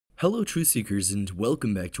Hello truth seekers and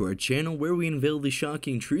welcome back to our channel where we unveil the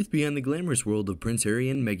shocking truth behind the glamorous world of Prince Harry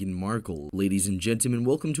and Meghan Markle. Ladies and gentlemen,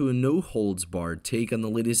 welcome to a no-holds-barred take on the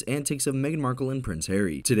latest antics of Meghan Markle and Prince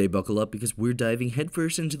Harry. Today buckle up because we're diving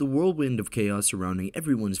headfirst into the whirlwind of chaos surrounding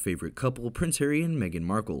everyone's favorite couple, Prince Harry and Meghan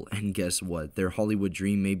Markle. And guess what? Their Hollywood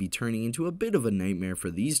dream may be turning into a bit of a nightmare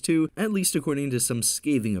for these two, at least according to some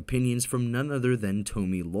scathing opinions from none other than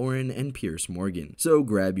Tomi, Lahren, and Piers Morgan. So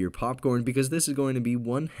grab your popcorn because this is going to be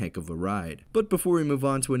one heck of a ride. But before we move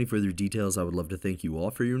on to any further details, I would love to thank you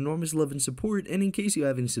all for your enormous love and support, and in case you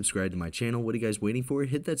haven't subscribed to my channel, what are you guys waiting for?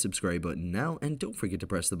 Hit that subscribe button now, and don't forget to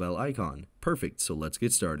press the bell icon. Perfect, so let's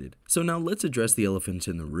get started. So now let's address the elephant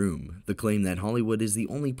in the room, the claim that Hollywood is the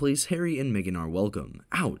only place Harry and Meghan are welcome.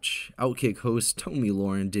 Ouch! Outkick host Tomi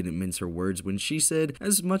Lahren didn't mince her words when she said,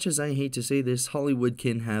 "As much as I hate to say this, Hollywood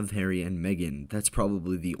can have Harry and Meghan. That's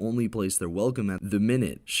probably the only place they're welcome at the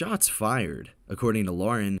minute." Shots fired. According to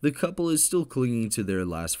Lahren, the couple is still clinging to their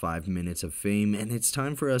last 5 minutes of fame, and it's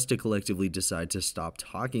time for us to collectively decide to stop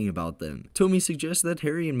talking about them. Tomi suggests that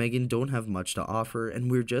Harry and Meghan don't have much to offer, and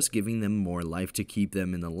we're just giving them more life to keep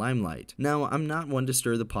them in the limelight. Now, I'm not one to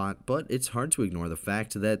stir the pot, but it's hard to ignore the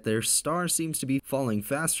fact that their star seems to be falling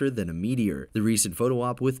faster than a meteor. The recent photo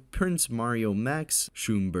op with Prince Mario Max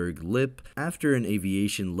Schumberg Lip after an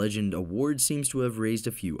aviation legend award seems to have raised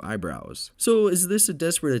a few eyebrows. So is this a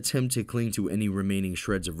desperate attempt to cling to any remaining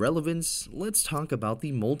shreds of relevance? Let's talk about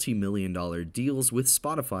the multi-million-dollar deals with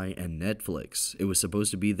Spotify and Netflix. It was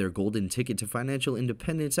supposed to be their golden ticket to financial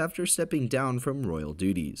independence after stepping down from royal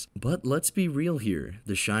duties. But let's be real here,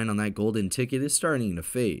 the shine on that golden ticket is starting to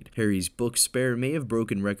fade. Harry's book Spare may have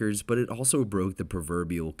broken records, but it also broke the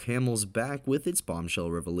proverbial camel's back with its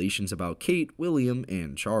bombshell revelations about Kate, William,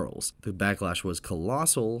 and Charles. The backlash was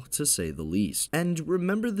colossal, to say the least. And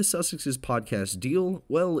remember the Sussex's podcast deal?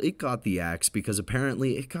 Well, it got the axe because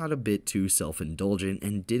apparently it got a bit too self-indulgent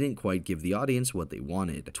and didn't quite give the audience what they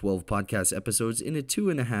wanted. 12 podcast episodes in a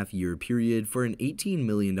 2.5-year period for an $18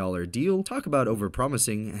 million deal? Talk about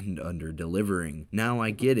overpromising and under-delivering. Now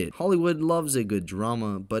I get it, Hollywood loves a good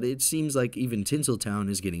drama, but it seems like even Tinseltown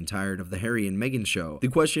is getting tired of the Harry and Meghan show. The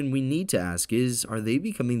question we need to ask is, are they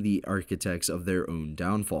becoming the architects of their own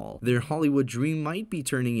downfall? Their Hollywood dream might be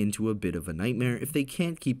turning into a bit of a nightmare if they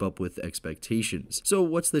can't keep up with expectations. So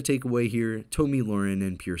what's the takeaway here? Tomi Lahren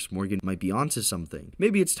and Piers Morgan might be onto something.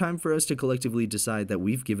 Maybe it's time for us to collectively decide that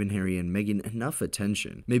we've given Harry and Meghan enough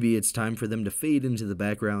attention. Maybe it's time for them to fade into the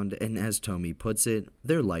background, and as Tomi puts it,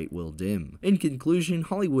 their light will dim. In conclusion,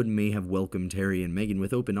 Hollywood may have welcomed Harry and Meghan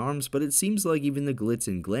with open arms, but it seems like even the glitz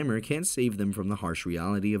and glamour can't save them from the harsh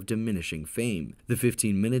reality of diminishing fame. The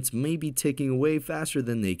 15 minutes may be ticking away faster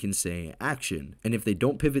than they can say action, and if they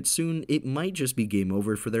don't pivot soon, it might just be game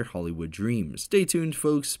over for their Hollywood dreams. Stay tuned,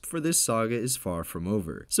 folks, for this saga is far from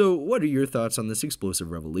over. So what are your thoughts on this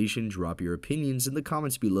explosive revelation? Drop your opinions in the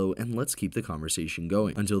comments below and let's keep the conversation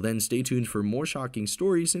going. Until then, stay tuned for more shocking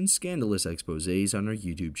stories and scandalous exposés on our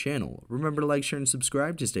YouTube channel. Remember to like, share, and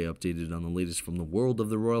subscribe to stay updated on the latest from the world of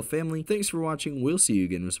the royal family. Thanks for watching. We'll see you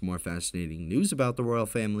again with some more fascinating news about the royal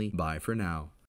family. Bye for now.